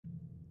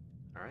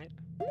Alright.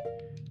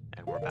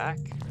 And we're back.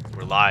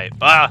 We're live.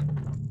 Ah!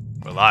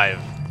 We're live.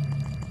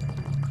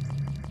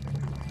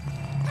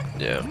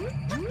 Yeah.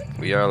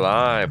 We are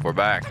live. We're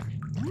back.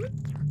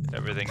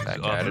 Everything's Back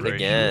up at it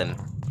again.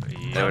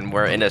 Yep. And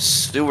we're in a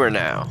sewer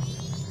now.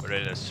 We're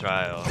in a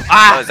trial.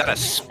 Ah! Oh, is that a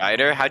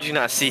spider? How'd you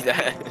not see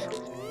that?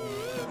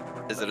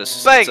 Is it a...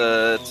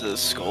 It's a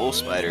skull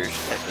spider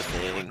type of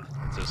thing.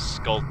 It's a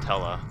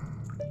Skulltella.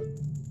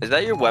 Is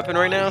that your weapon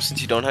right now,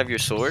 since you don't have your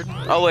sword?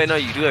 Oh, wait, no,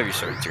 you do have your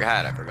sword. It's your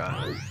hat, I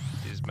forgot.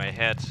 This is my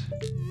hat.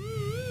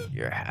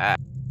 Your hat.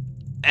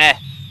 Eh!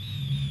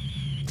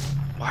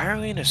 Why are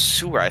we in a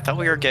sewer? I thought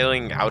we were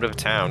going out of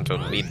town to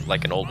meet,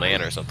 like, an old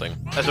man or something.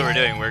 That's what we're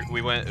doing.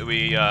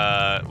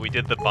 We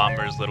did the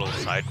bomber's little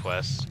side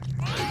quest.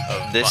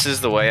 This is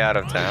the way out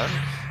of town?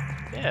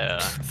 Yeah.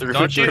 Through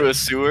a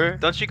sewer?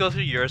 Don't you go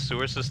through your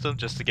sewer system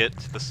just to get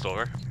to the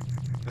store?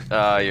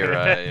 Oh, you're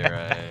right, you're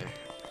right.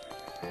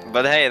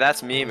 But hey,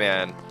 that's me,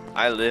 man.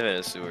 I live in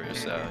a sewer,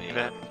 so, you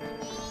know.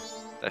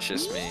 That's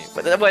just me.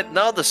 But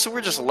no, the sewer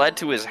just led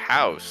to his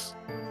house.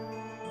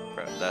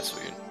 Bro, that's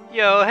weird.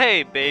 Yo,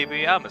 hey,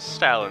 baby, I'm a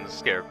Stalin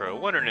Scarecrow,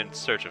 wandering in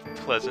search of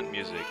pleasant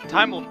music.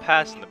 Time will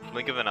pass in the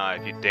blink of an eye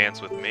if you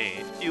dance with me.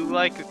 If you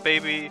like it,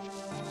 baby,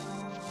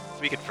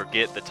 we can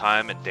forget the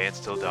time and dance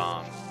till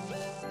dawn.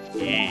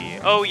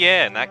 Oh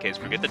yeah, in that case,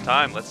 forget the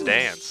time, let's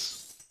dance.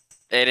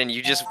 Aiden,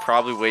 you just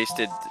probably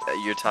wasted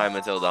your time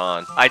until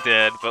dawn. I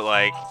did, but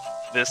like,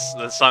 this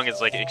song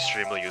is like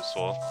extremely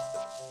useful.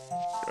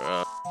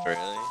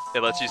 Really?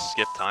 It lets you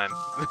skip time.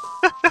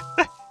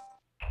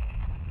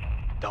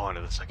 Dawn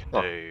of the second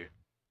day.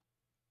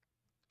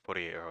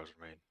 48 hours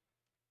remain.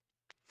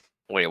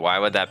 Wait, why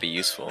would that be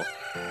useful?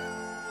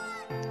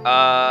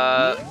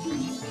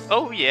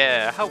 Oh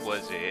yeah, how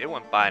was it? It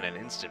went by in an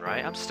instant,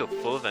 right? I'm still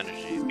full of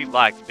energy. If you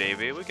like,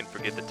 baby, we can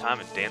forget the time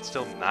and dance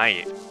till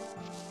night.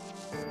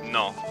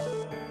 No.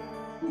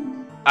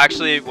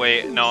 Actually,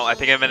 wait, no, I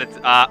think I meant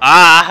it,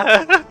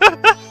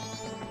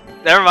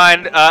 Never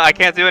mind, I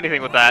can't do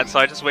anything with that, so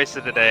I just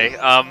wasted a day.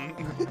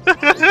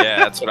 Yeah,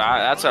 that's what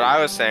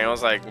I was saying. I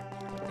was like,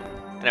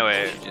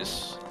 anyway,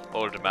 just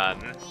older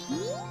man.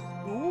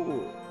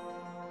 Ooh.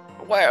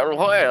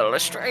 Well, a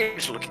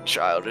strange-looking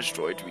child has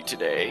joined me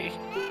today.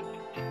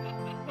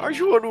 Are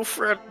you a new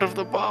friend of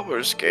the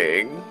Bombers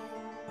Gang?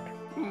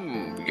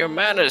 Your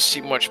manners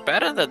seem much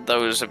better than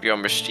those of your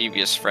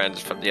mischievous friends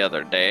from the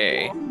other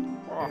day.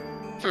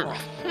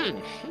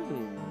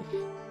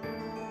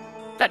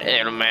 That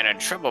ill-mannered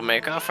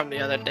troublemaker from the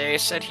other day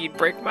said he'd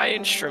break my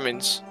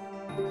instruments.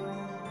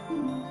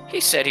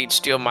 He said he'd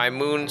steal my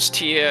moon's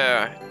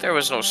tear. There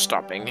was no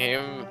stopping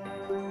him.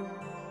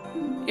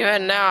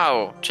 Even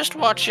now, just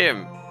watch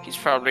him. He's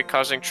probably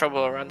causing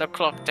trouble around the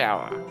clock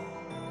tower.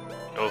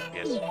 Oh,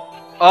 yes.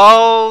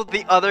 Oh,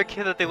 the other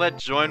kid that they let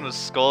join was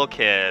Skull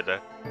Kid.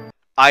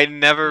 I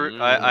never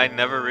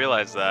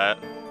realized that.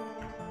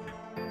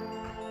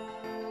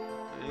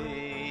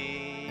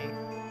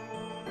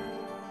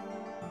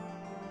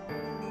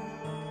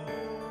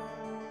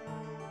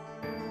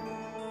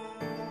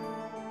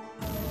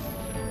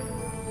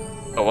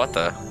 Oh, what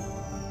the?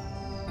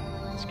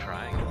 He's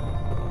crying.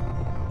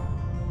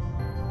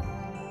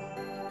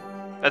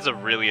 That's a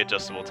really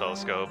adjustable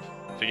telescope.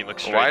 So you can look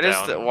straight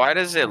down. Why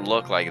does it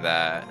look like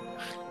that?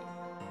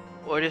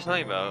 What are you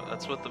talking about?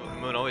 That's what the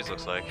moon always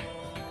looks like.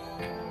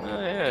 Oh,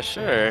 yeah,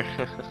 sure.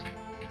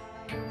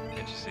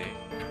 Can't you see?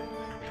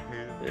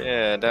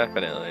 Yeah,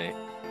 definitely.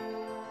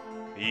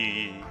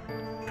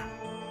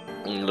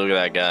 Look at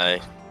that guy.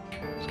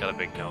 He's got a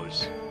big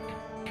nose.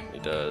 He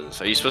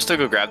does. Are you supposed to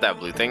go grab that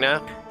blue thing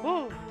now?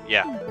 Woo!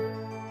 Yeah.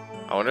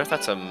 I wonder if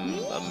that's a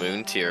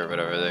moon tier or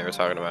whatever they were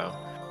talking about.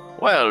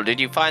 Well, did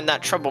you find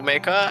that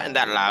troublemaker and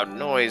that loud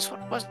noise?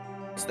 What was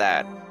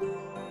that?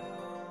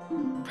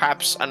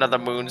 Perhaps another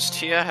moon's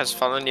tear has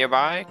fallen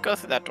nearby? Go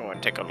through that door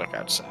and take a look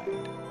outside.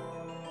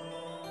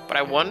 But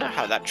I wonder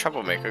how that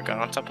troublemaker got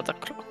on top of the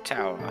clock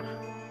tower.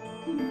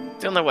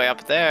 The only way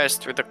up there is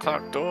through the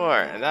clock door,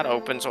 and that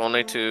opens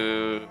only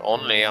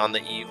on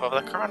the eve of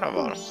the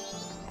carnival.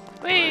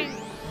 Whee!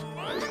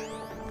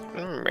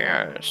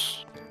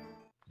 Yes.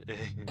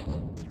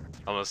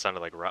 Almost sounded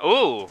like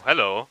ooh,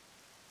 hello.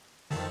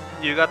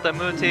 You got the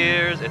moon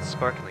tears. It's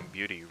sparkling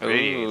beauty.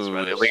 Radiates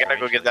rather we gotta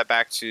go give that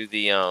back to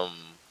the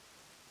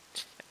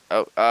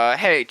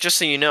hey, just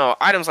so you know,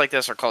 items like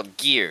this are called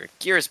gear.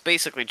 Gear is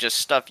basically just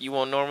stuff you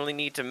won't normally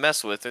need to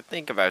mess with or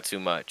think about too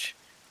much.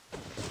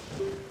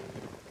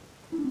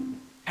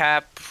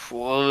 Tap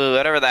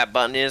whatever that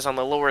button is on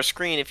the lower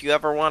screen if you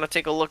ever want to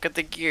take a look at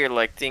the gear,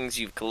 like things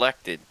you've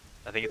collected.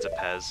 I think it's a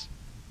Pez.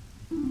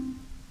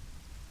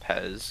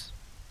 Pez?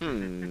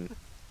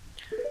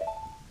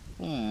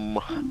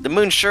 The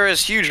moon sure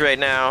is huge right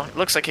now. It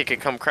looks like it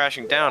could come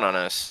crashing down on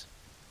us.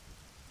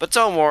 But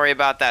don't worry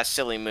about that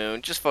silly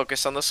moon. Just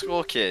focus on the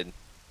school kid.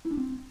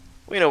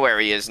 We know where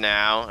he is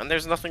now, and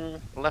there's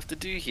nothing left to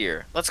do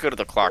here. Let's go to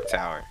the clock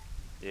tower.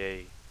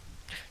 Yay.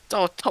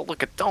 Don't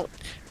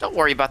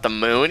worry about the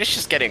moon. It's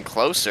just getting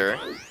closer.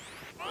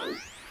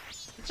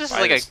 It's just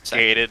like a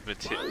gated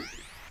material.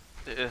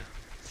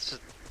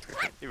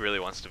 He really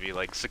wants to be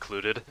like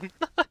secluded.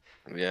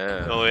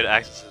 Yeah. The only way to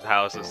access his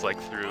house is like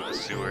through the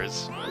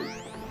sewers.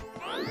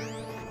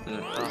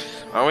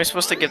 Aren't we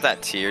supposed to give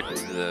that tier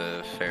to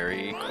the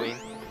fairy queen?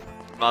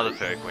 Not the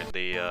fairy queen,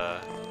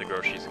 the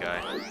groceries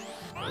guy.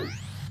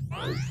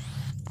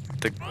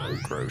 The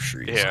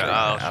groceries Yeah, guy.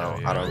 I'll show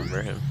you. I don't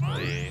remember him.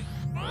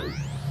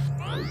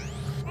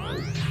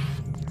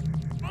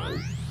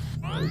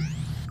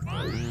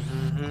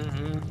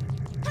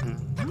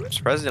 I'm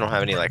surprised they don't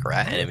have any like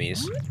rat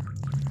enemies.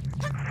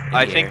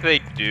 I think they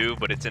do,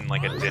 but it's in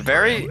like a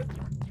different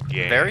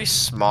game. Very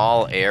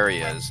small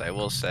areas, I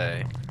will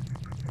say.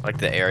 Like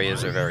the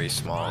areas are very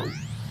small. You know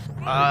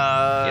what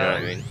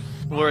I mean?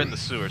 We're in the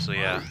sewer, so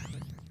yeah,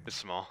 it's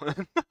small.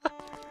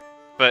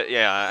 But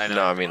yeah, I know.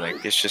 No, I mean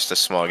like it's just a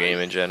small game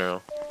in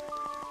general.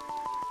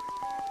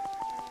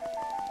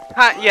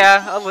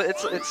 Yeah,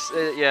 it's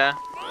yeah.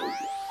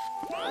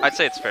 I'd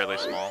say it's fairly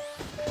small.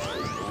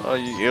 Oh,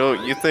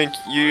 you think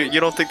you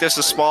don't think this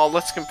is small?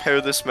 Let's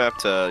compare this map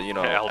to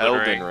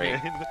Elden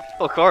Ring.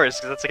 Well, of course,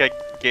 because that's like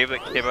a game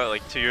that came out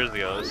like 2 years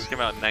ago. This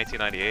came out in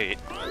 1998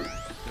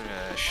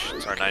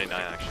 or 99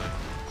 actually.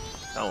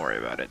 Don't worry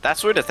about it.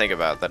 That's weird to think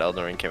about that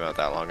Elden Ring came out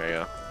that long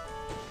ago.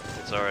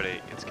 It's here.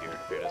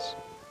 Here it is.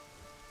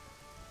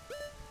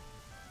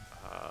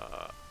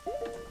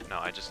 No,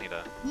 I just need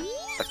a.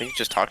 I think you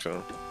just talked to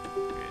him.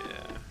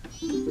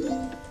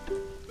 Yeah.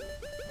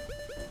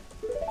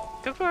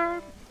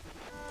 Confirm.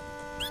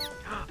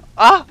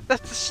 Ah,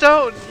 that's the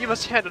stone! You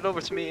must hand it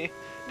over to me.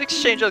 In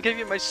exchange, I'll give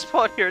you my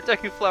spot here,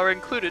 Deku Flower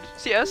included.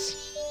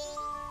 Yes?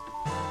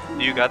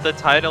 You got the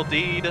title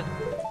deed.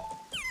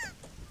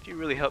 You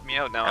really helped me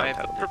out now. I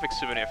have the perfect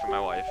souvenir for my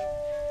wife.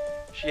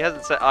 She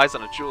hasn't set eyes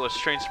on a jewel as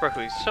strange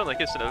sparkling stone like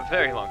this in a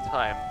very long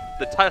time.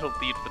 The title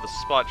deed for the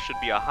spot should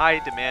be a high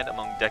demand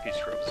among Deku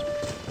scrubs.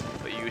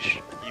 But you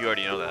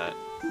already know that.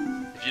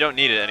 If you don't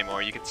need it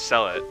anymore, you can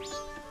sell it.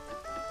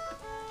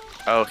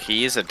 Oh,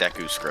 he is a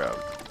Deku scrub.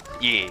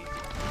 Yeah.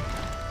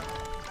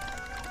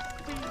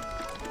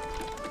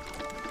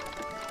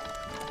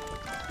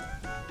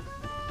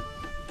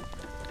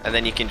 And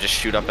then you can just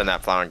shoot up in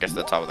that flower and get to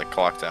the top of the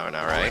clock tower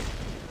now, right?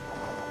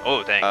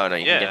 Oh, dang. Oh, no,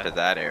 you can get to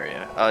that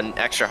area. An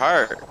extra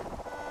heart.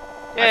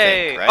 Yay!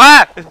 I think, right?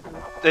 Ah!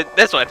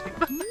 This one.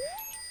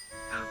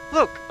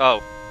 Look.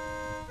 Oh.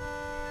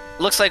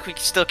 Looks like we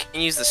still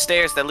can use the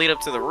stairs that lead up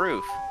to the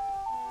roof.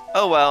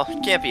 Oh well,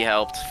 can't be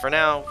helped. For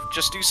now,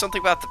 just do something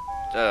about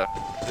the...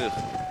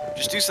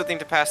 Just do something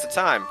to pass the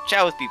time.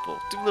 Chat with people.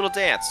 Do a little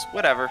dance.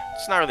 Whatever.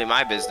 It's not really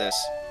my business.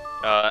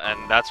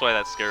 And that's why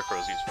that scarecrow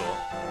is useful.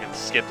 You can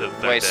skip to the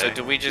third day. Wait, so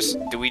do we just...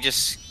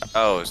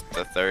 Oh, it's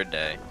the third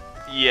day.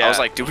 Yeah. I was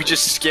like, do we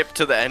just skip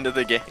to the end of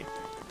the game?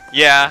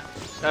 Yeah.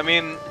 I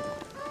mean,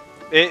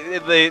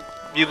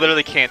 you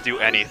literally can't do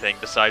anything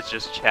besides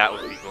just chat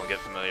with people and get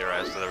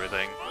familiarized with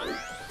everything.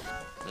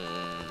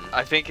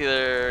 I think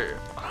they're...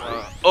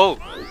 oh!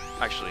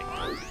 Actually.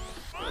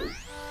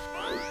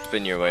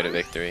 Spin your way to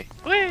victory.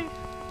 Whee!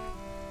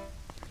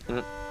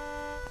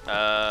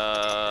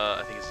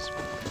 I think it's this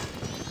one.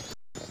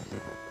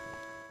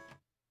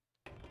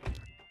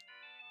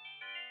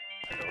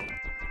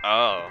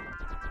 Oh.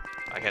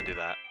 I can't do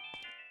that.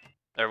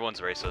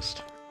 Everyone's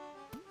racist.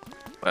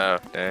 Wow,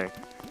 dang.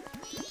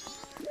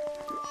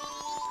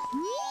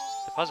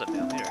 Deposit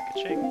mail here,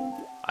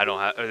 ka-ching. I don't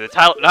have the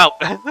title. No.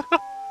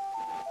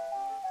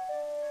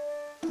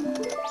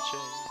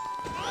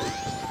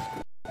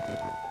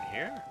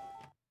 Here?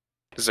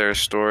 Is there a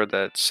store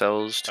that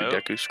sells to Oh.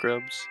 Deku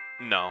scrubs?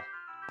 No.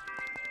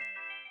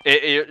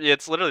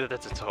 It's literally the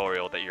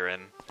tutorial that you're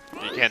in.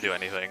 You can't do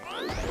anything.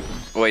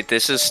 Wait,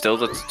 this is still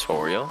the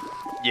tutorial?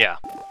 Yeah.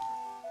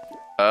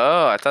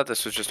 Oh, I thought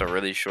this was just a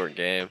really short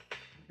game.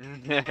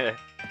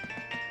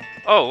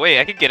 Oh wait,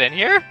 I could get in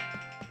here?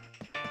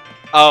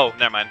 Oh,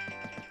 never mind.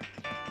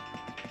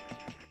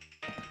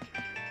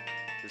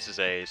 This is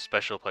a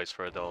special place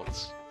for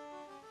adults.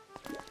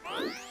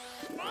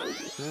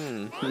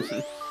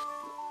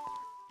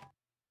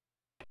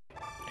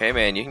 Hey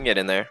man, you can get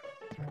in there.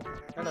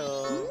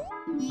 Hello.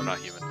 I'm not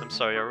human. I'm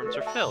sorry, our rooms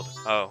are filled.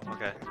 Oh,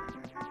 okay.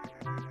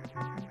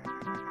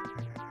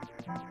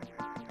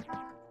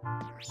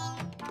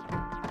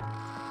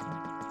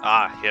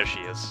 Ah, here she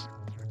is.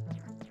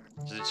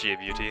 Isn't she a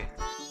beauty?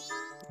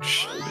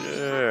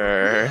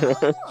 Sure.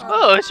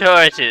 Oh,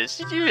 Tortoise,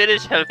 did you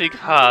finish helping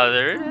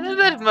Father?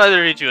 Let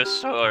Mother read you a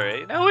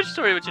story. Now, which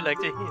story would you like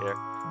to hear?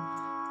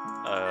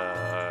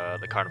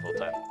 The carnival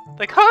time.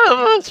 The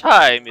carnival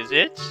time, is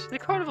it? The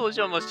carnival is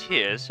almost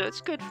here, so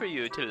it's good for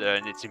you to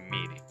learn its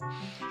meaning.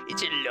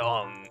 It's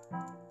long,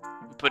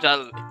 but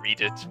I'll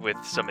read it with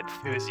some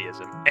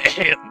enthusiasm.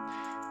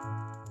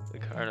 The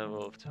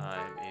carnival of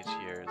time each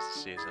year is the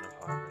season of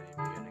harmony,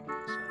 beginning of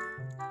the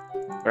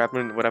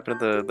sun. What happened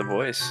to the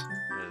voice?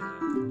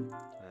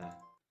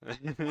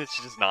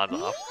 She just nods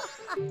off.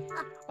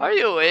 Are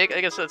you awake?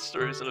 I guess that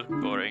story's sort of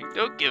boring.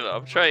 Don't give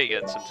up. Try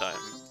again sometime.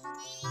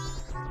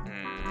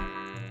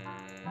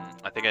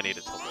 I think I need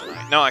it till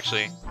tonight. No,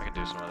 actually, I can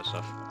do some other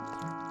stuff.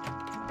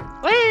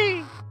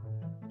 Whee!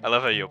 I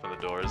love how you open the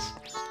doors.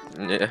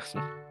 Yeah.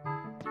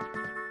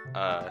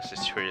 Is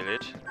this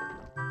toilet?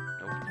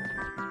 Nope.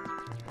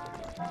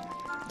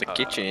 The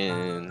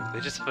kitchen. They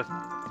just have a...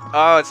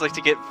 Oh, it's like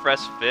to get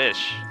fresh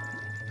fish.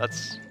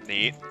 That's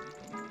neat.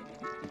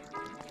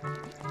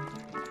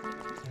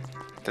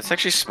 That's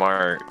actually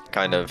smart,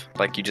 kind of.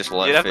 Like you just You'd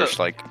let have fish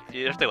to- like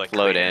You have to like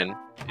float clean in. it.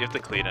 You have to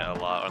clean it a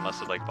lot, unless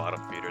it's like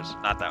bottom feeders.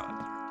 Not that one.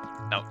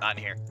 No, not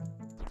in here.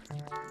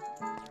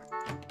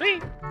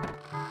 Whee!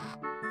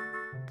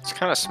 It's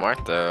kind of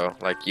smart though.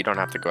 Like you don't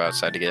have to go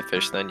outside to get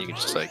fish. Then you can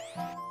just like.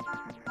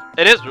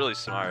 It is really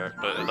smart,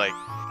 but like,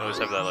 you always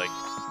have that like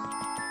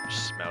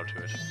smell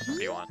to it. What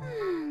do you want?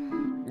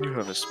 You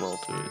have a smell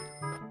to it.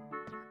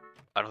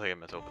 I don't think I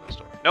meant to open this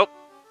door. Nope.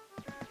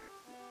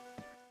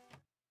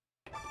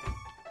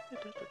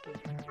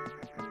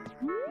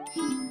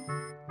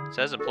 It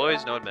says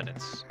employees, no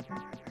minutes.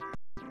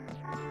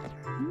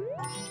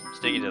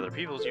 Sticking to other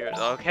people's ears.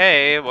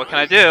 Okay, what can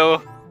I do?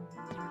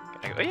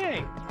 Can I go?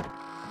 Yay!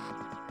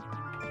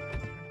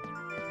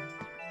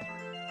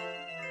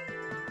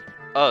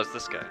 Oh, it's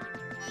this guy.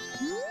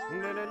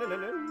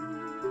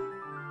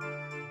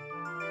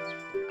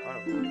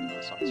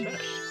 The song's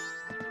finished.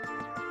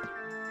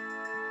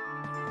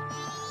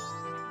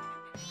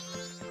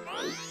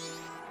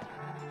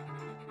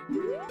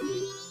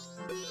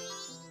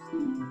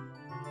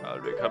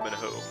 I'll be coming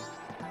home.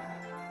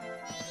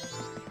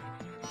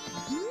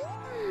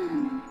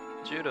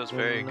 Judo's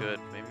very good.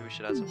 Maybe we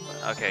should add some fun.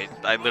 Okay,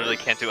 I literally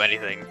can't do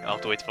anything. I'll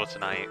have to wait till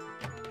tonight.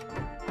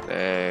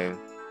 Dang.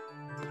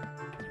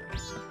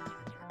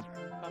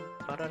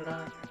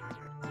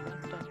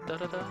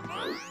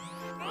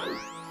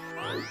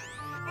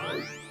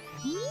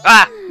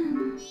 Ah!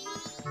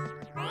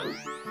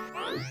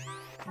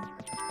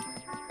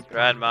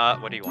 Grandma,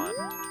 what do you want?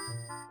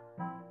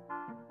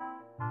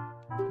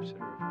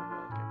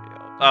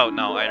 Oh,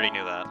 no, I already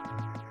knew that.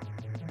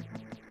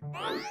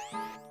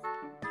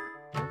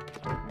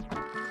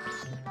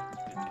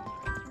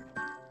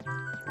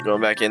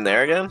 Going back in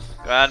there again?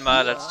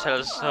 Grandma, let's tell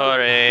a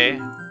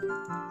story.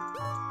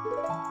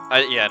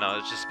 Yeah, no,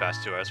 it's just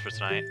past 2 hours for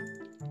tonight.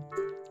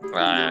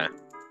 Ah.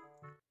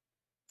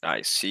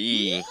 I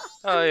see.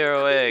 Oh, you're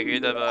awake.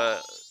 You'd have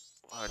a...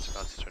 Oh, it's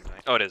about to turn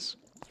night. Oh, it is.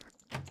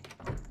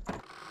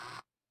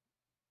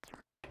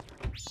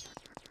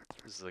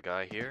 This is the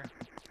guy here.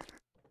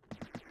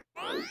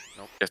 Nope.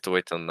 You have to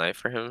wait till night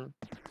for him?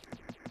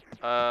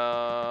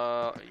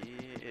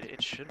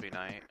 It should be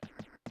night.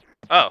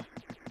 Oh.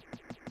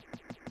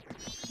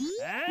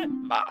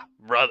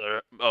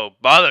 Brother. Oh,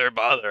 bother,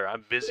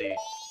 I'm busy.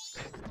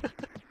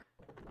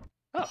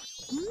 Oh.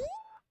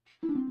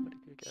 What did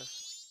you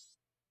guess?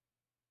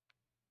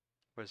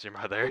 Where's your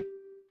mother?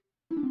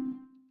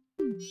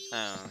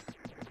 Oh.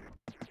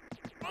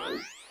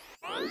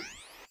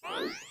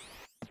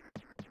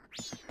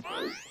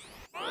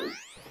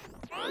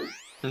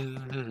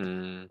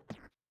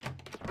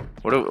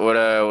 What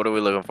are we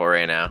looking for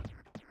right now?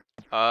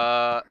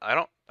 I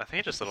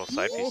think just little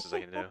side pieces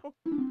I can do.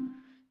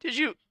 Did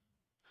you?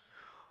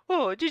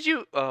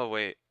 Oh,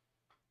 wait.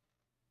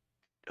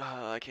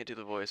 I can't do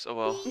the voice. Oh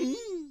well.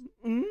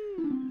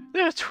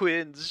 They're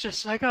twins,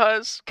 just like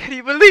us. Can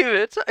you believe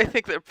it? I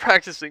think they're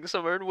practicing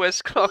somewhere in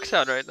West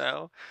Clocktown right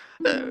now.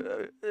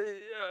 There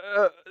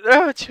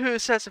are 2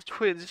 sets of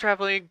twins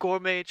traveling in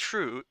Gorman's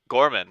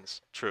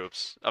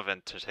troops of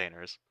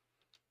entertainers.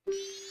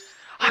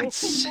 I'd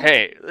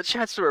say the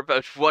chances are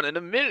about 1 in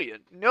a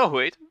million. No,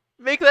 wait.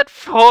 Make that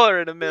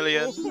 4 in a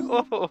million.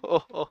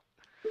 Oh.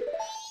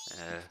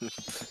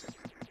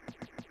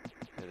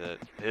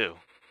 Ew.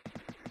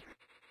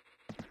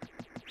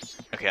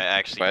 Okay, I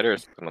actually...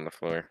 Spiders on the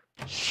floor.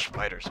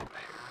 Spiders in my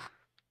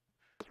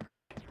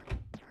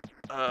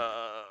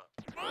hair.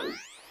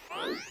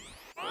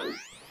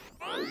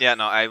 Yeah,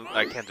 no,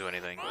 I can't do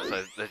anything.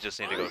 So I just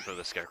need to go for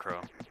the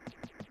scarecrow.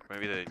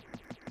 Maybe the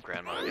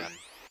grandma again.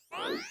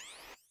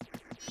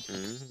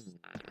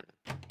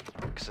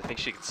 Because I think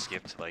she can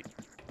skip to like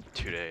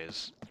 2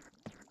 days.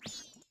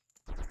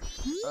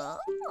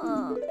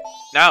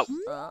 No!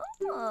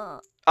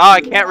 Oh,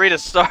 I can't read a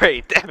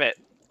story! Damn it!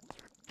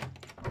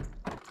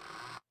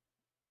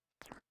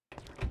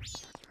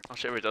 Oh,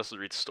 she ever doesn't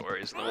read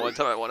stories, and the one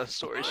time I want a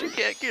story, she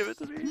can't give it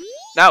to me.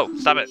 No!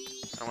 Stop it!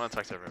 I don't want to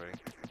talk to everybody.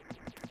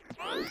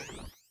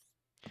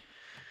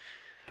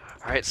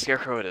 Alright,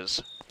 scarecrow it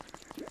is.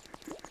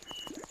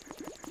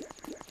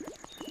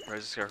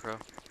 Where's the scarecrow?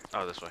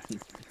 Oh, this way.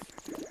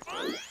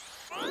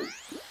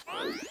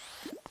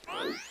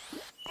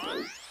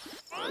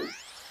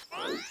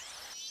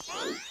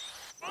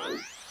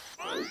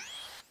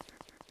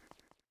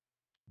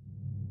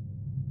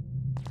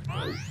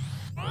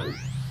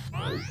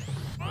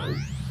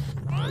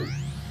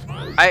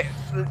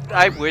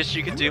 I wish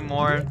you could do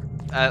more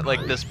at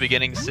like this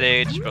beginning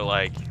stage, but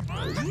like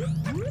you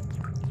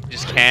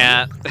just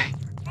can't.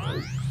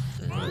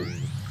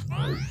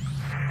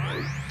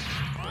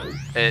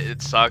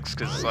 It sucks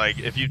because like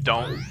if you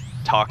don't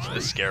talk to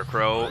the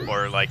scarecrow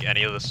or like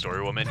any of the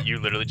story women, you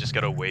literally just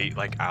gotta wait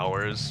like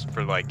hours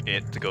for like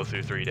it to go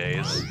through 3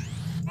 days.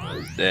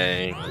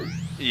 Dang.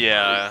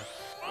 Yeah.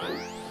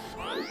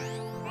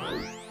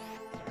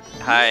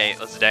 Hi,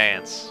 let's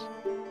dance.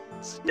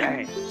 Let's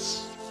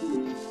dance.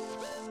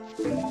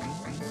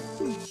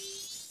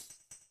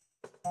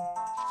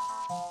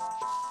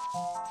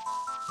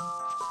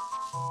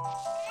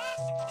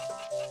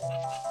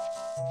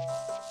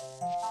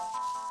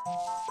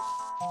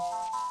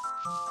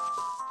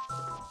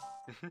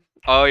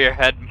 Oh, your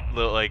head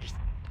like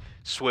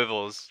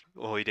swivels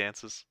while he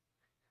dances.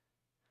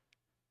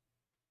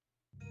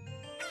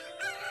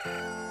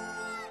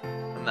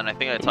 And then I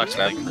think I talked to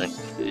like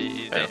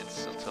you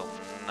dance until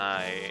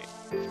night.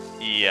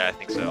 Yeah, I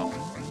think so.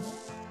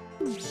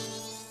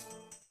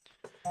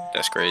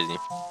 That's crazy.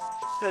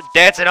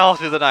 Dancing all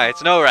through the night.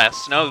 No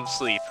rest, no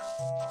sleep.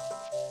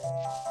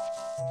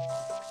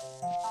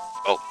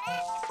 Oh.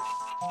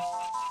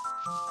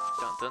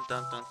 Dun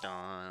dun dun dun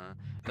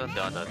dun dun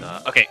dun dun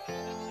dun. Okay.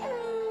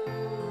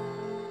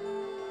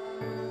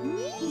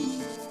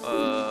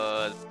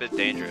 A bit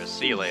dangerous.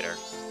 See you later.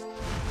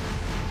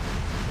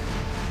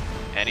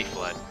 And he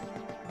fled.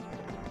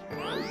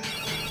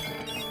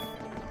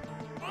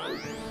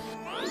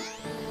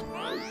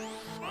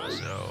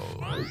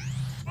 So...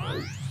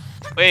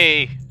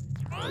 Wait!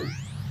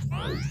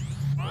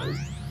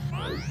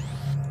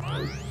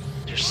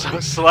 You're so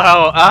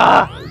slow!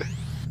 Ah!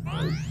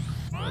 Come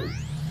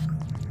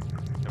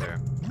here.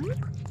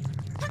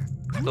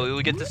 So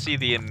we get to see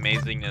the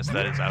amazingness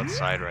that is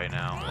outside right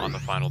now, on the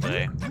final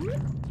day.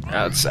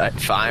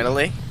 Outside,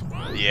 finally?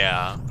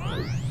 Yeah.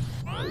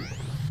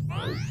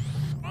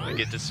 We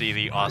get to see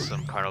the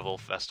awesome carnival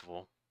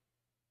festival.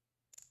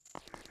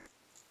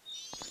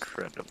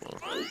 Incredible.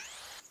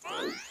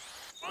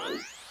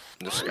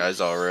 The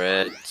sky's all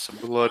red. It's a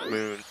blood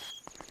moon.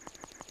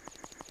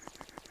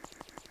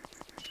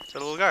 It's a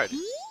little guard.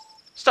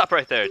 Stop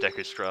right there,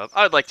 Decker Scrub.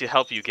 I would like to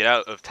help you get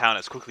out of town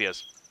as quickly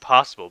as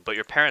possible, but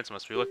your parents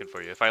must be looking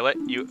for you. If I let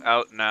you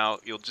out now,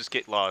 you'll just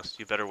get lost.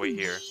 You better wait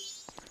here.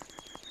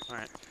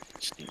 Alright.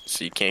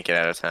 So you can't get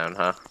out of town,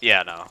 huh?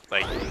 Yeah, no.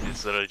 Like,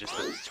 it's literally just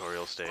a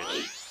tutorial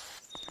stage.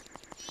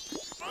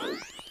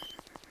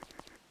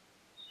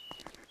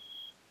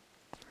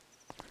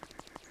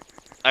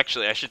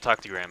 Actually, I should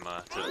talk to Grandma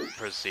to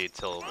proceed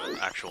till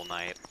actual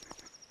night.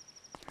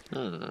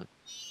 Hmm.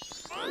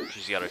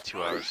 She's got her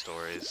 2-hour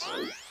stories.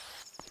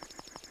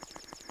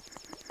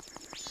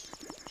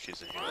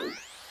 She's in here.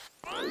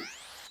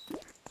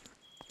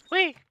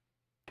 Whee!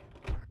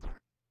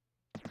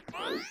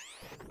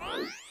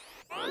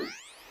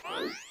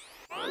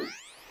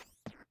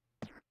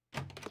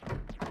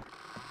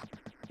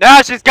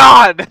 No, she's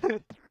gone!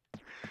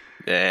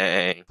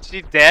 Dang.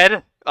 She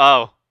dead?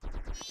 Oh.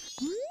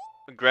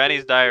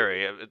 Granny's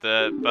diary.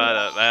 Damn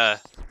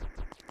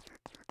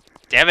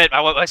it,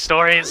 I want my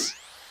stories!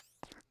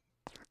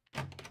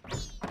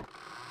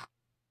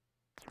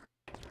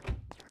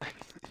 I'm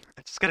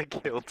just gonna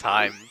kill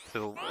time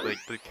till,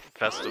 like, the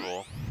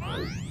festival.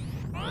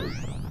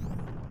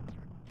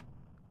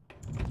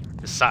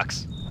 This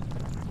sucks.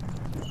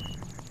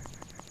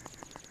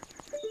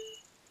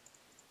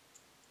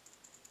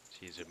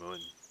 She's a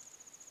moon.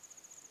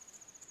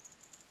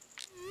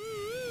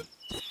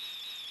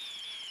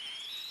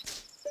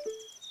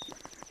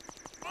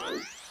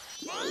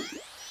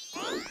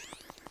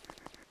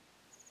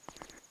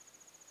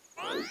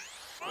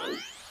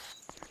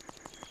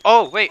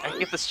 Oh, wait, I can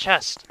get this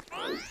chest.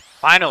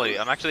 Finally,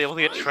 I'm actually able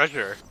to get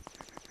treasure.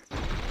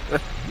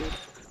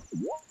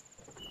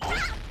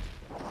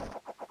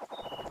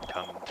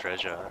 Come,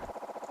 treasure.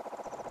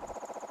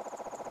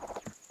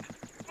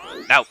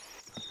 Now!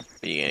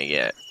 What are you gonna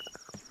get?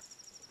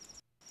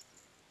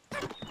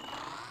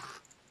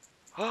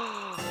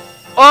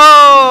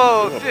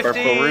 Oh! Ooh, 50!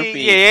 purple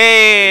rupee.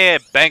 Yeah!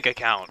 Bank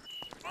account.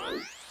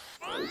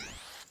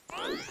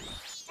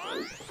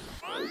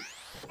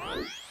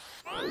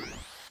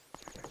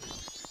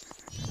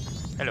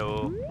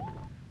 Hello.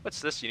 What's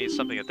this? You need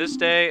something at this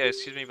day?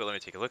 Excuse me, but let me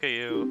take a look at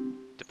you.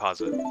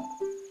 Deposit.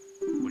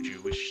 Would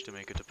you wish to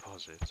make a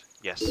deposit?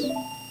 Yes.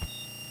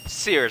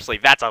 Seriously,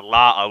 that's a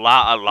lot.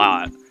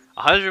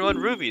 101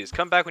 rubies.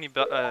 Come back when you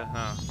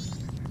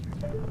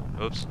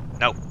Oops.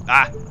 No.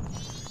 Ah!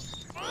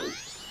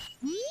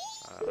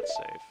 Let's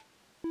save.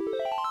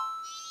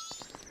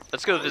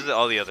 Let's go visit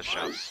all the other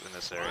shops in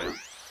this area.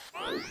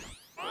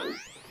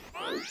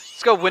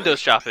 Let's go window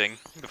shopping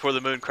before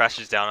the moon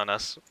crashes down on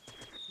us.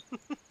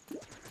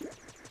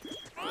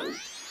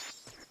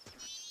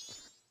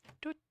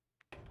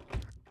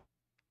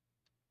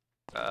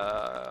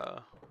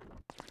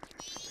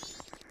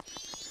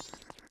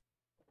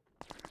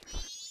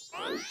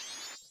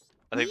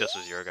 I think this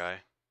was your guy.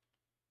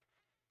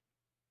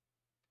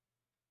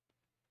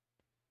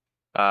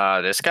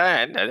 This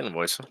guy? I didn't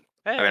voice him.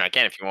 Hey. I mean, I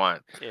can if you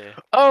want. Yeah.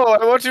 Oh,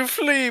 I want to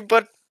flee,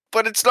 but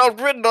it's not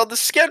written on the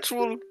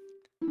schedule.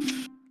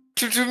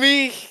 To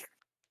me,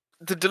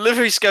 the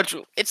delivery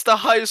schedule, it's the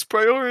highest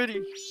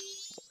priority.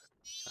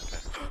 Okay.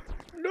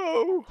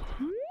 No.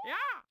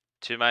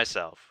 To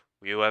myself,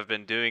 you have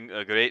been doing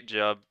a great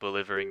job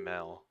delivering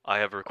mail. I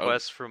have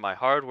requests from my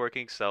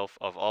hard-working self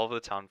of all the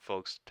town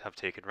folks have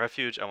taken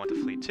refuge. I want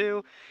to flee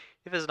too.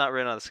 If it's not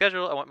written on the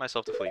schedule, I want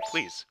myself to flee,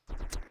 please.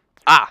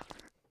 Ah!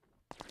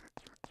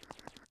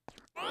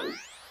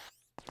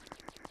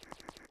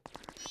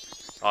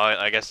 Oh,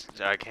 I guess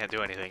I can't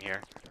do anything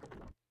here.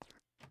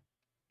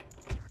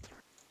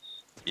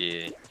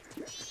 Yeah.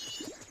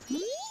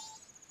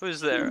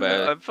 Who's there?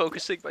 But I'm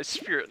focusing my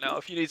spirit now.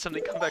 If you need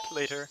something, come back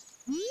later.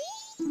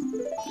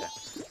 Okay.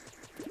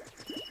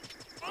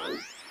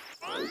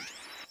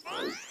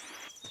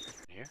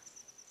 Here?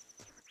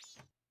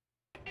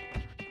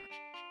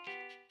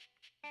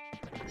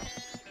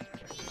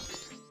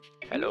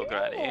 Hello,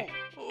 Granny.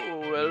 Oh,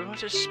 well,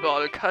 what a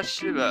small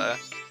customer.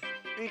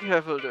 Be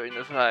careful during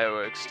the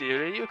fireworks,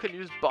 dearie. You can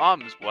use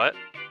bombs. What?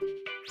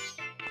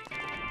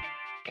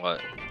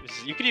 what?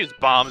 You can use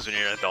bombs when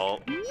you're an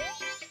adult.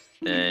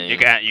 Dang. You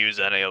can't use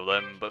any of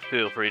them, but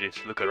feel free to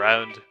look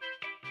around.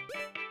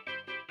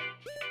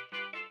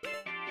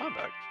 I'm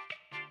back.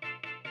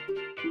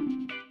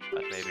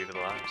 That may be the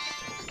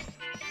last.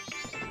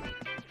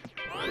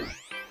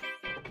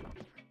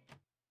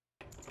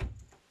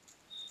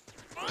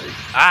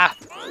 Ah!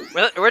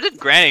 Where did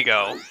Granny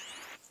go?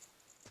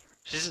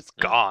 She's just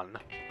gone.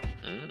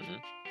 Mm-hmm.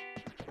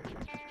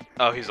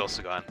 Oh, he's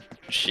also gone.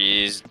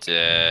 She's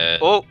dead.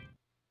 Oh!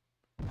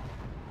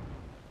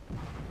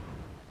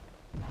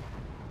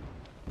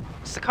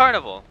 It's the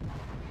carnival.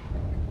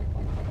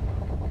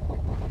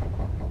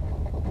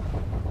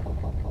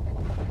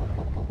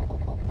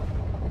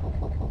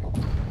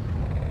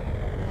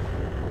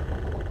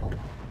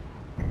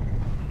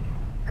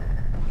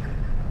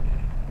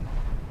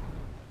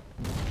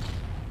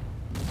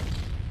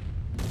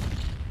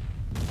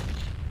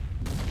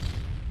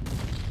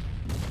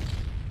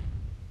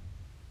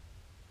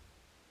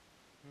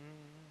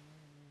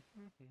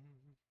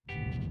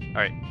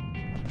 Alright.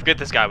 Forget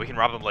this guy, we can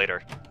rob him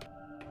later.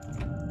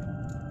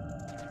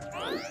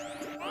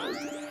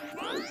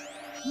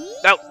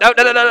 No, no,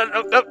 no, no, no,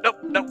 no, no, no,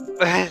 no.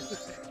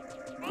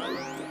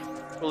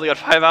 Only got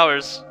 5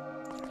 hours.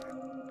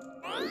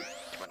 Come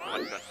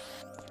on, come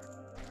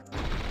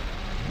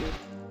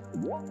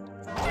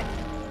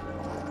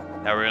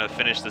on. Now we're gonna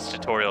finish this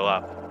tutorial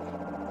up.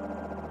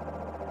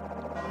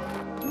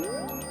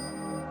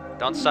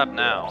 Don't stop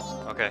now.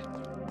 Okay.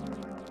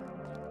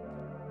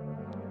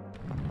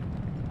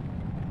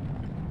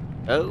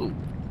 Oh.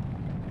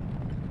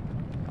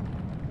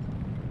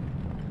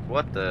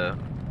 What the?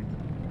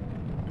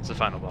 It's the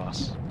final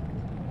boss.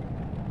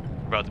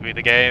 About to be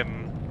the game.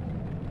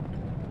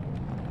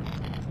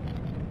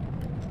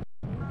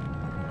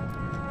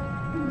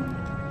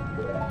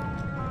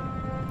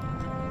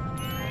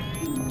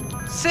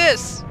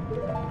 Sis!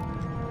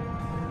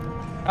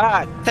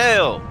 Ah,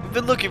 Tail! We've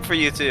been looking for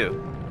you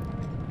too.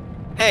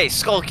 Hey,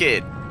 Skull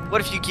Kid!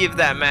 What if you give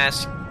that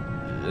mask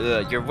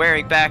you're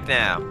wearing back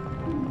now?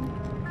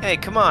 Hey,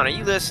 come on, are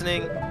you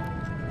listening?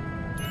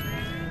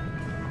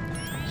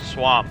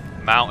 Swamp,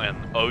 mountain,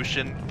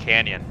 ocean,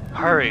 canyon.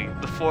 Hurry!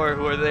 The four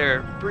who are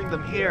there, bring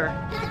them here.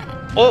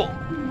 Oh!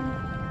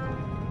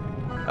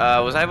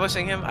 Was I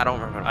voicing him? I don't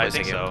remember I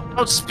voicing think him. so.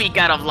 Don't speak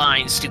out of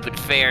line, stupid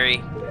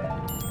fairy.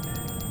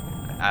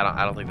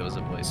 I don't think that was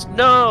a voice.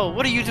 No!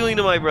 What are you doing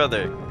to my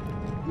brother?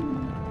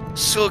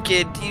 Skull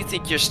Kid, do you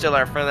think you're still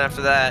our friend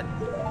after that?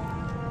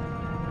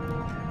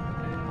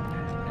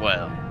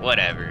 Well,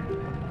 whatever.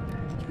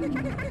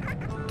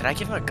 Did I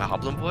give him a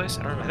goblin voice?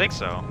 I don't I remember. think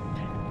so.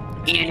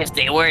 Even if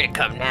they were to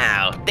come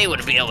now, they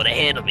wouldn't be able to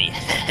handle me.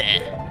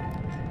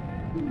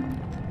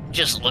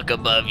 Just look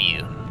above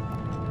you.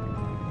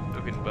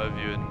 Looking above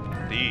you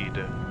indeed.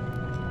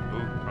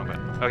 Ooh, wrong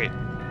button. Okay.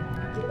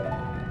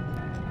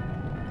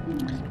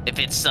 If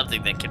it's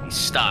something that can be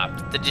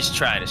stopped, then just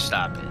try to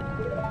stop it.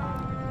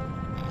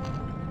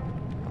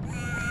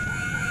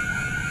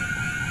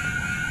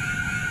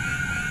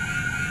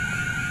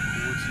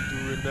 What's he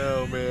doing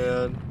now,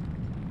 man?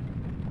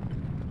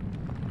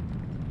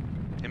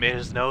 He made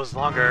his nose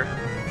longer.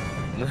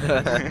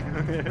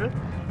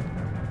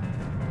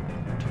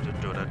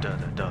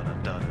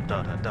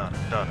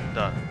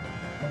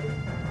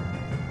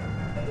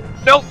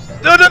 No!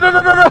 No, no, no,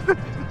 no, no, no!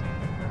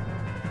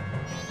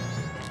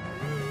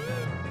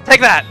 Take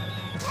that!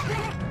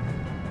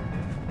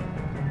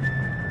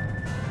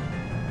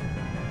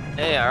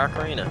 Hey, our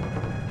ocarina.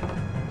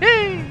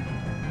 Hey!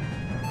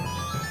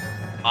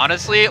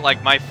 Honestly,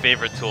 like my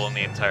favorite tool in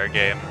the entire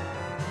game.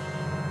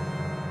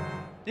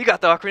 You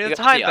got the Ocarina You of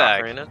got Time the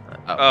back! ocarina?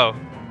 Oh.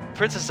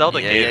 Princess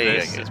Zelda Yeah, gave yeah,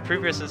 this yeah. its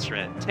previous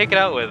instrument. Take it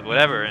out with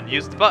whatever and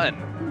use the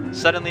button.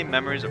 Suddenly,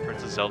 memories of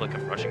Princess Zelda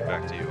come rushing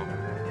back to you.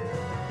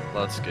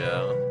 Let's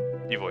go.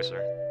 You voice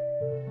her.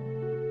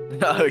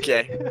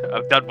 Okay.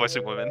 I'm done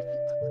voicing women.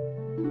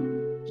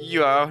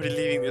 You are already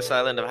leaving this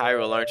island of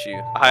Hyrule, aren't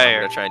you?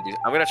 Higher. I'm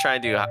gonna try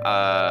and do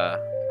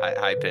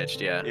high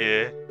pitched, yeah.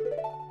 Yeah,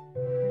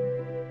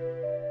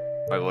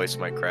 My voice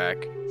might crack.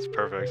 it's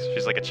perfect.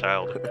 She's like a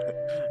child. For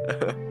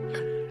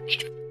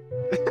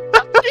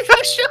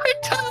a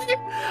short time,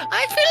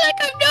 I feel like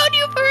I've known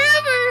you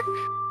forever.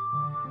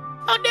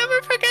 I'll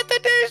never forget the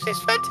days we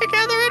spent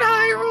together in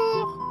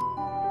Hyrule.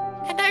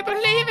 And I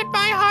believe in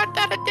my heart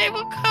that a day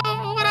will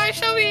come when I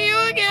shall be you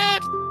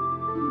again.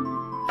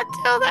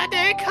 Until that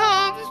day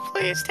comes, please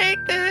please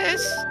take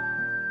this.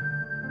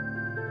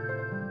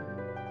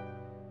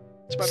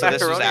 It's my So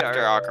this was macaroni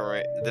after art.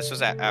 Ocarina. This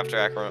was after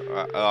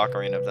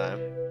Ocarina of Time.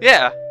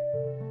 Yeah.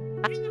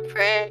 I'm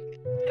praying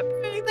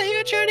that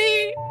your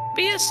journey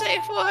be a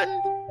safe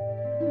one.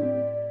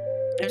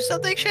 If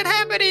something should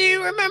happen to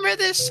you, remember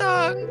this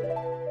song.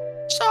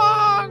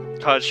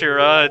 Cut your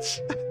odds.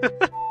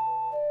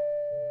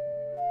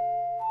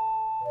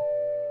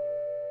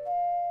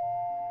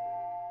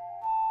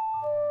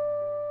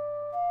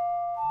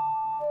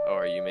 Oh,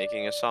 are you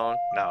making a song?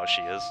 No,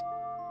 she is.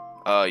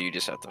 Oh, you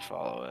just have to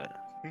follow it.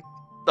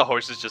 The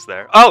horse is just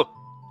there. Oh!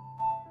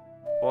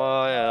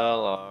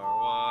 YLR.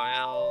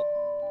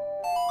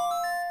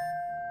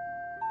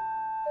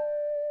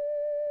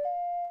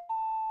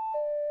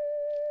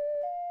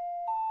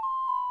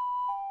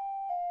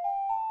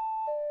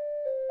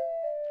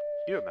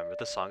 You remember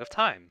the Song of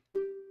Time.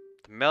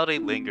 The melody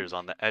lingers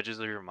on the edges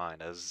of your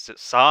mind as a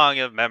song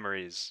of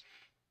memories.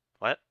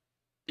 What?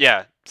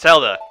 Yeah,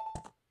 Zelda.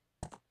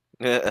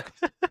 Not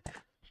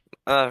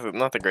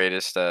the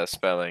greatest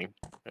spelling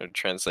or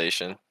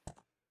translation.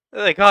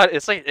 Like God,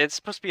 it's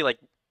supposed to be like,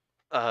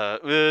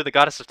 the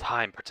goddess of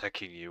time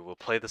protecting you will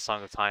play the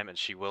Song of Time and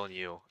she will in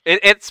you.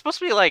 It's supposed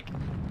to be like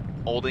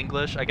Old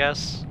English, I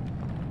guess.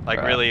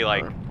 Like really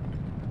like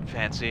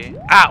fancy.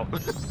 Ow!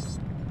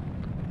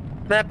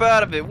 Snap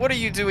out of it. What are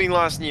you doing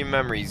lost in your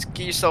memories?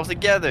 Get yourself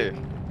together.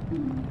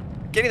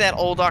 Getting that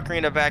old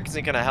ocarina back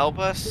isn't gonna help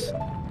us.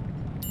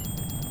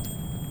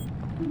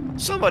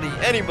 Somebody,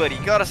 anybody,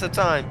 goddess of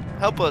time,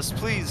 help us,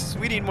 please.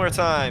 We need more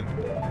time.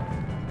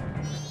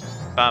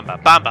 Bam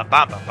bam bam bam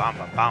bam bam bam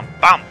bam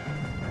bam.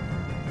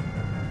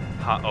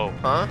 Oh.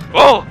 Huh?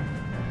 Oh!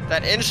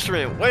 That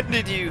instrument, when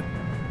did you...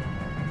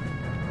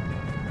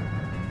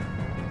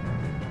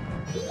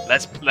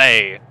 Let's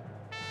play.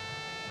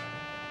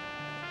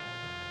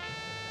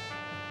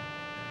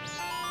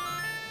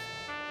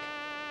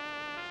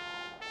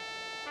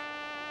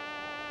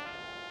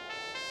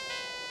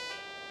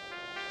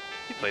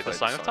 You played the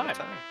Song of Time.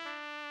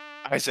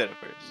 I said it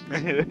first.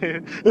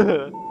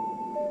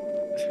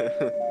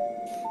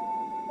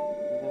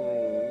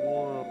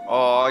 Oh,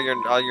 all your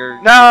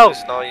No!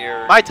 just all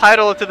your My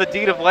title to the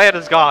Deed of Land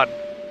is gone.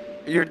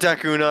 your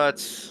Deku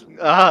nuts.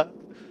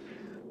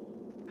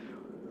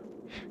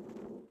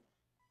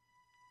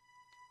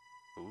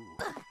 Ooh.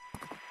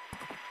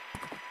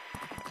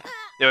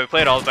 Yeah, we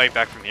played all the way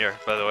back from here,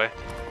 by the way.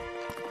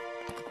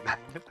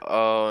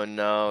 Oh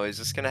no, is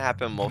this gonna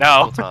happen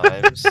multiple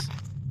times?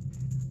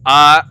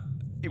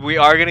 We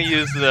are gonna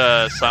use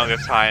the Song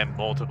of Time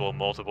multiple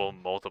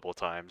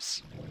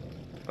times.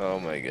 Oh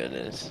my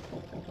goodness.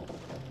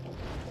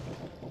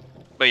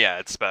 But yeah,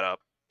 it's sped up,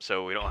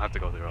 so we don't have to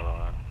go through all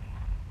that.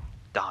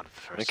 Dawn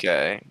first.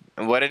 Okay.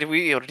 And what did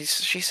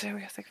she say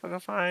we have to go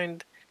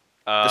find?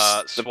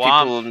 The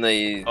Swamp, people in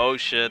the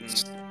ocean,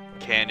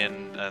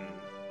 canyon, and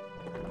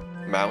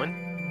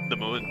mountain? the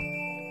moon.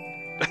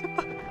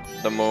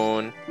 The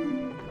moon.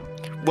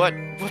 What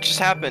just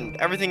happened?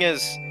 Everything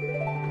is...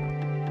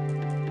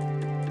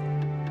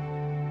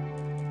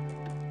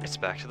 It's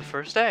back to the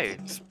first day.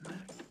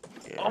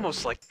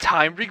 Almost like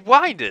time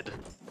rewinded.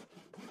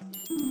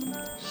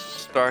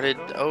 started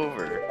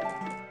over.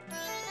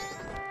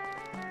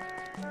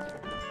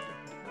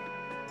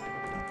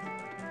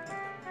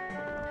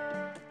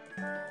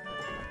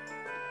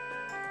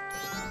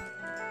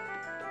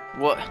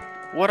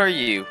 What are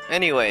you?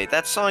 Anyway,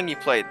 that song you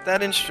played,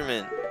 that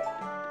instrument.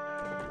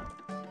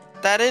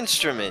 That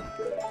instrument.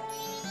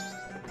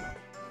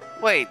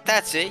 Wait,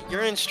 that's it,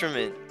 your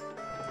instrument.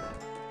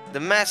 The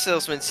mask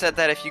salesman said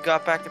that if you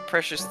got back the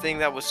precious thing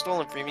that was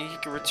stolen from you, he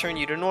could return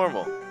you to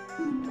normal.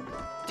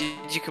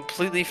 Did you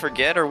completely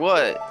forget or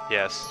what?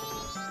 Yes.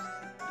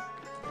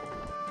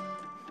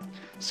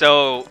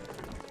 So,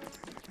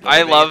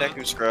 I love.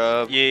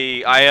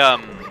 Yeah,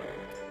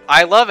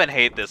 I love and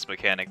hate this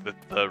mechanic,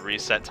 the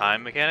reset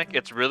time mechanic.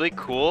 It's really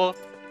cool,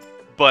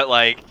 but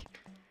like,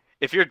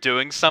 if you're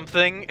doing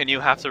something and you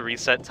have to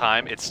reset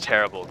time, it's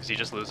terrible because you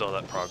just lose all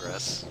that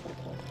progress.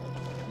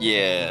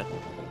 Yeah.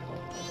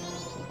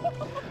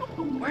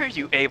 Were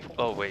you able?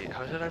 Oh wait,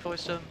 how did I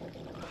voice him?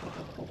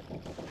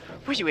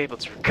 Were you able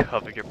to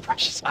recover your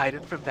precious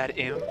item from that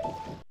imp?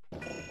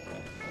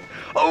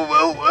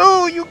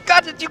 Oh, you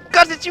got it, you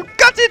got it, you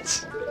got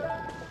it!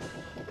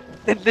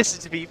 Then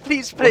listen to me,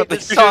 please play the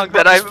song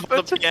that I'm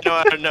about to piano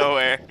out of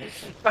nowhere.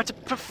 about to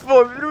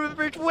perform.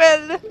 Remember it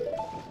well.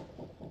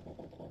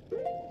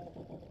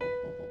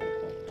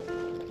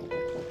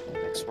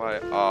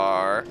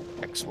 XYR.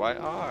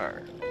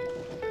 XYR.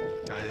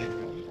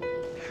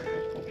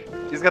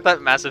 He's got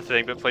that massive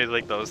thing that plays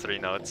like those 3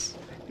 notes.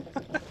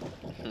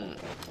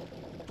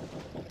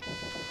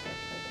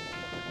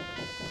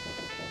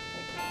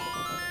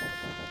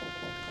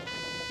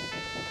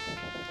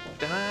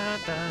 Da,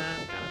 da, da,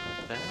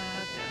 da,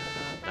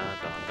 da,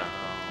 da, da.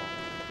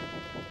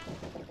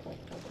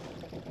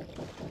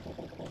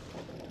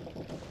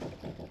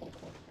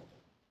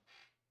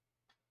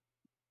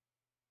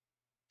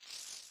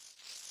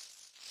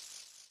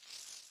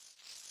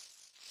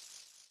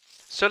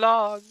 So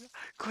long,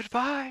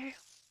 Goodbye.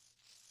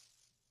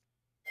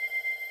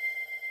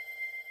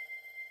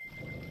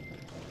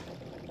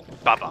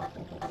 Baba.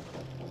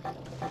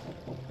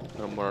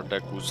 No more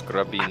Deku's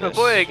grubbiness. I'm a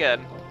boy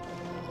again.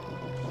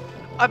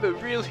 I'm a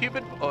real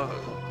human.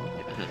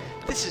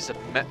 This is a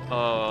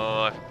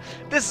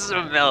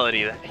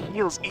melody that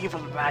heals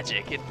evil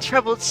magic and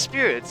troubled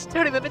spirits,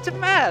 turning them into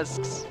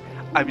masks.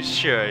 I'm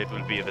sure it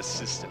will be of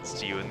assistance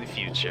to you in the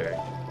future.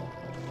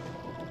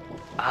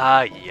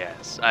 Ah,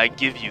 yes, I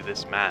give you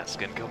this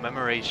mask in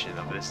commemoration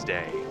of this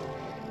day.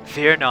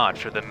 Fear not,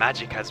 for the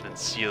magic has been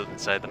sealed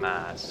inside the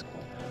mask.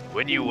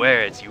 When you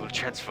wear it, you will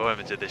transform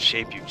into the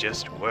shape you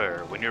just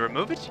were. When you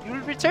remove it, you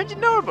will return to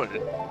normal.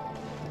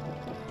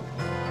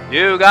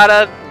 You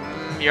got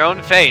your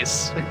own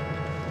face.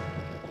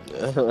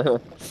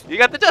 You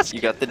got the dust.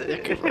 You got the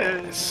Deku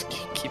mask.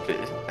 Keep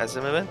it as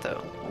a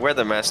memento. Wear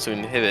the mask to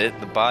inhibit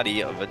the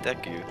body of a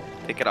Deku.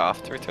 Take it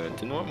off to return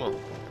to normal.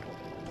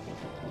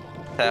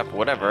 Tap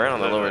whatever on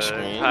the lower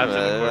screen.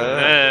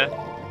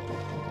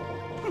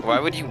 Why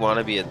would you want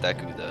to be a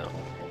Deku though?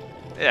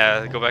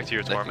 Yeah, go back to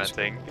your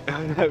tormenting.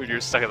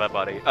 You're stuck in that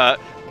body.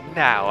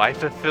 Now I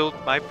fulfilled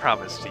my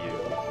promise to you.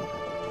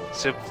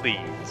 So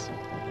please,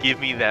 give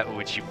me that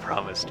which you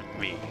promised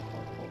me.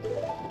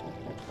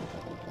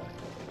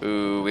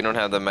 Ooh, we don't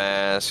have the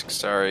mask.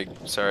 Sorry,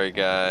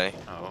 guy.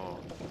 Oh,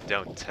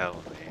 don't tell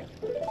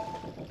me.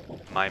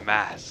 My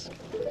mask.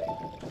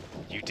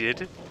 You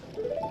did?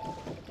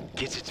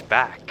 Get it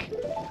back,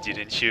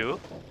 didn't you?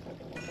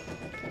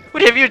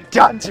 What have you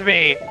done to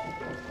me?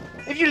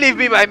 If you leave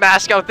me my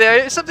mask out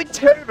there, something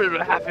terrible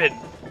will happen.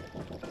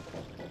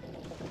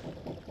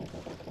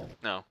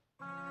 No.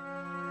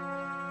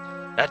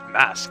 That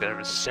mask that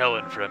was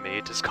stolen from me,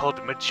 it is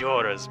called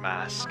Majora's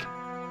mask.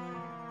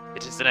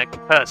 It is an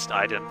accursed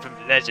item from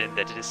legend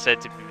that it is said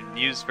to have been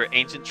used for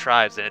ancient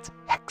tribes and its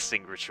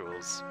hexing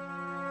rituals.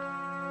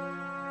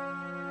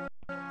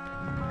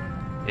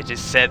 It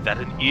is said that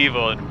an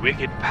evil and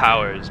wicked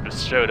power is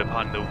bestowed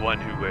upon the one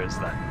who wears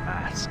that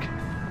mask.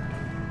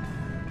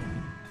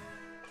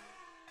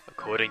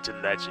 According to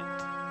legend,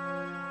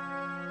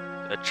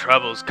 the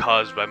troubles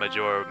caused by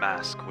Majora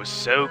Mask was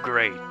so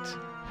great.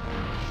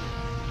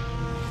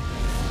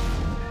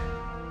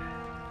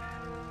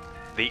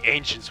 The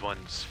Ancient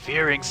Ones,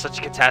 fearing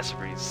such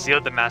catastrophes,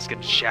 sealed the mask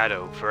in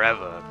shadow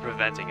forever,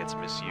 preventing its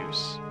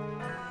misuse.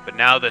 But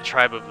now the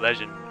tribe of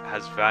legend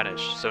has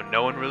vanished, so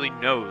no one really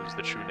knows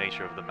the true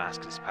nature of the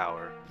mask's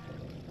power.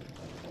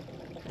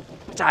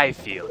 But I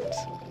feel it.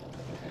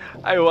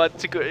 I went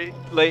to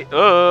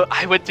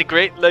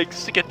great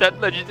lengths to get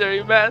that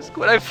legendary mask.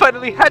 When I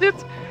finally had it,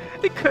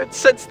 I could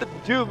sense the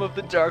doom of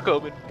the Dark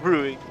Omen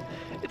brewing.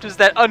 It was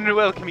that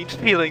unwelcoming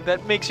feeling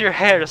that makes your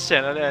hair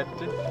stand on end.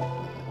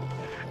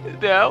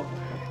 Now,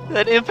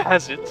 that imp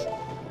has it.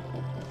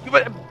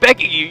 I'm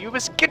begging you, you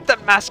must get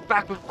that mask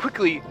back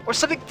quickly, or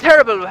something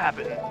terrible will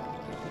happen.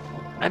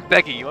 I'm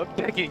begging you,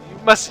 you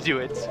must do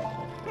it.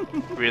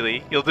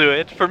 Really? You'll do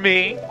it? For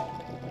me?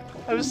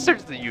 I was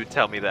certain that you would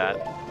tell me that.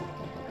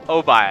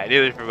 Oh my, I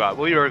nearly forgot.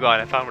 While you were gone,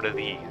 I found one of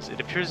these.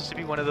 It appears to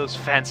be one of those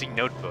fancy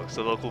notebooks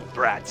the local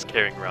brat's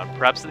carrying around.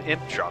 Perhaps the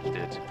imp dropped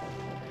it.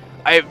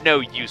 I have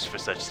no use for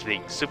such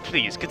things, so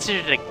please, consider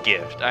it a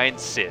gift. I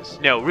insist.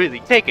 No,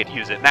 really, take it,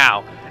 use it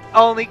now.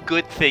 Only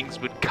good things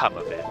would come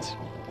of it.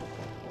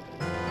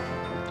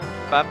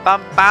 Ba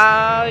bam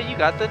ba! You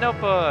got the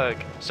notebook.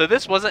 So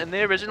this wasn't in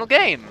the original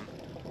game.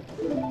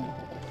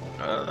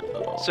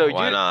 So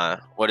why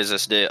not? What does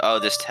this do? Oh,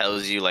 this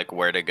tells you like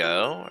where to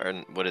go, or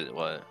what is it?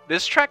 What?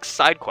 This track's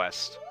side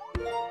quest.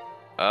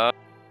 Oh,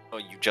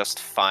 you just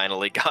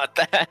finally got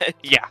that.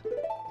 Yeah.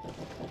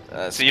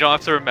 So you don't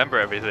have to remember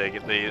everything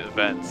in the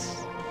events.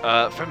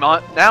 From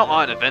now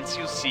on, events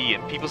you'll see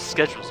and people's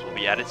schedules will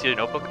be added to your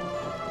notebook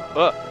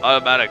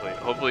automatically.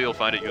 Hopefully you'll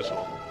find it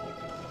useful.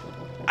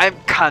 I'm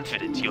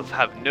confident you'll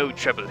have no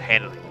trouble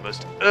handling the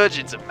most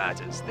urgent of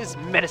matters. This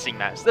menacing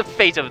mass, the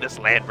fate of this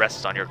land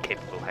rests on your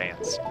capable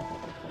hands.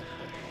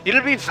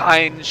 It'll be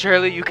fine,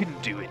 surely you can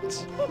do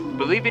it.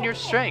 Believe in your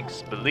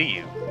strengths,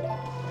 believe.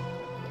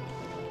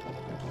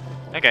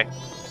 Okay.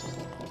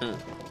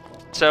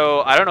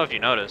 So, I don't know if you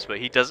noticed, but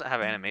he doesn't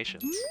have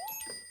animations.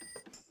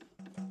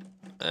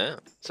 Yeah.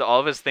 So all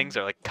of his things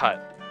are like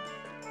cut.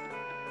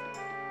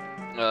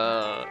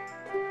 Well,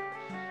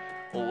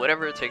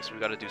 whatever it takes, we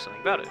gotta do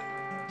something about it.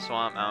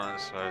 Swamp,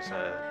 mountains,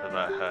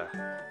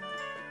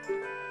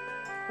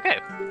 okay.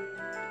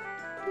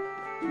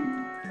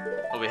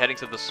 We'll be heading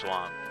to the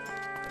swamp.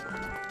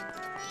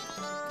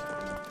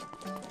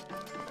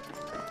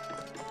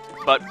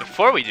 But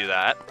before we do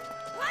that,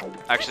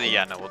 actually,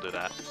 yeah, no, we'll do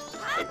that.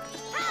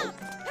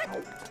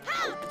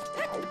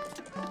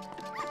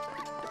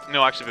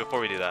 No, actually, before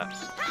we do that,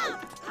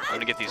 I'm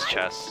gonna get these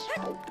chests.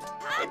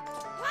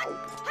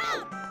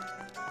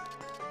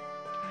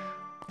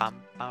 Bum,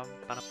 bum,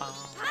 ba-da, bum.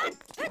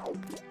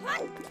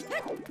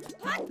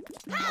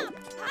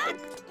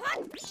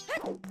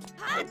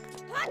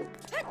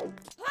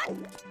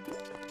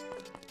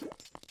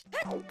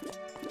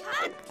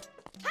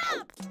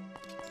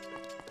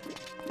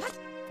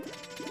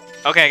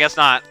 Okay, I guess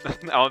not.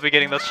 I won't be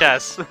getting those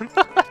chests. No,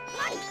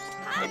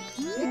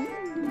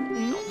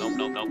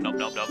 no, no, no, no,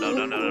 no, no,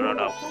 no, no, no, no,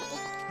 no.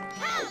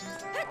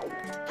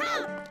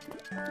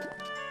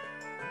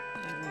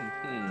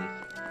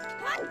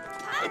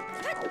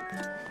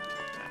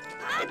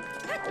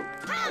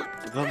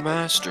 The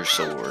Master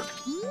Sword.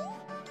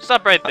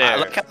 Stop right there.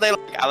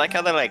 I like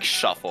how they like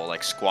shuffle,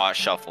 like squat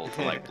shuffle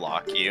to like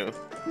block you.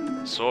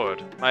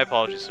 Sword. My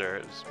apologies,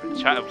 sir.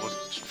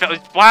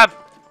 Blab!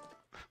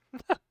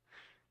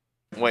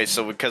 Wait,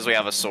 so because we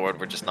have a sword,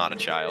 we're just not a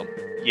child?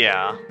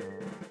 Yeah.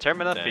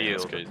 Termina Dang, for you.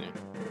 that's crazy.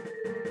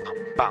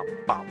 Bum,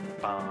 bum,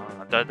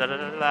 bum, da, da, da,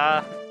 da,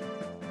 da.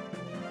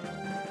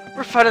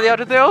 We're finally out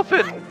in the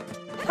open!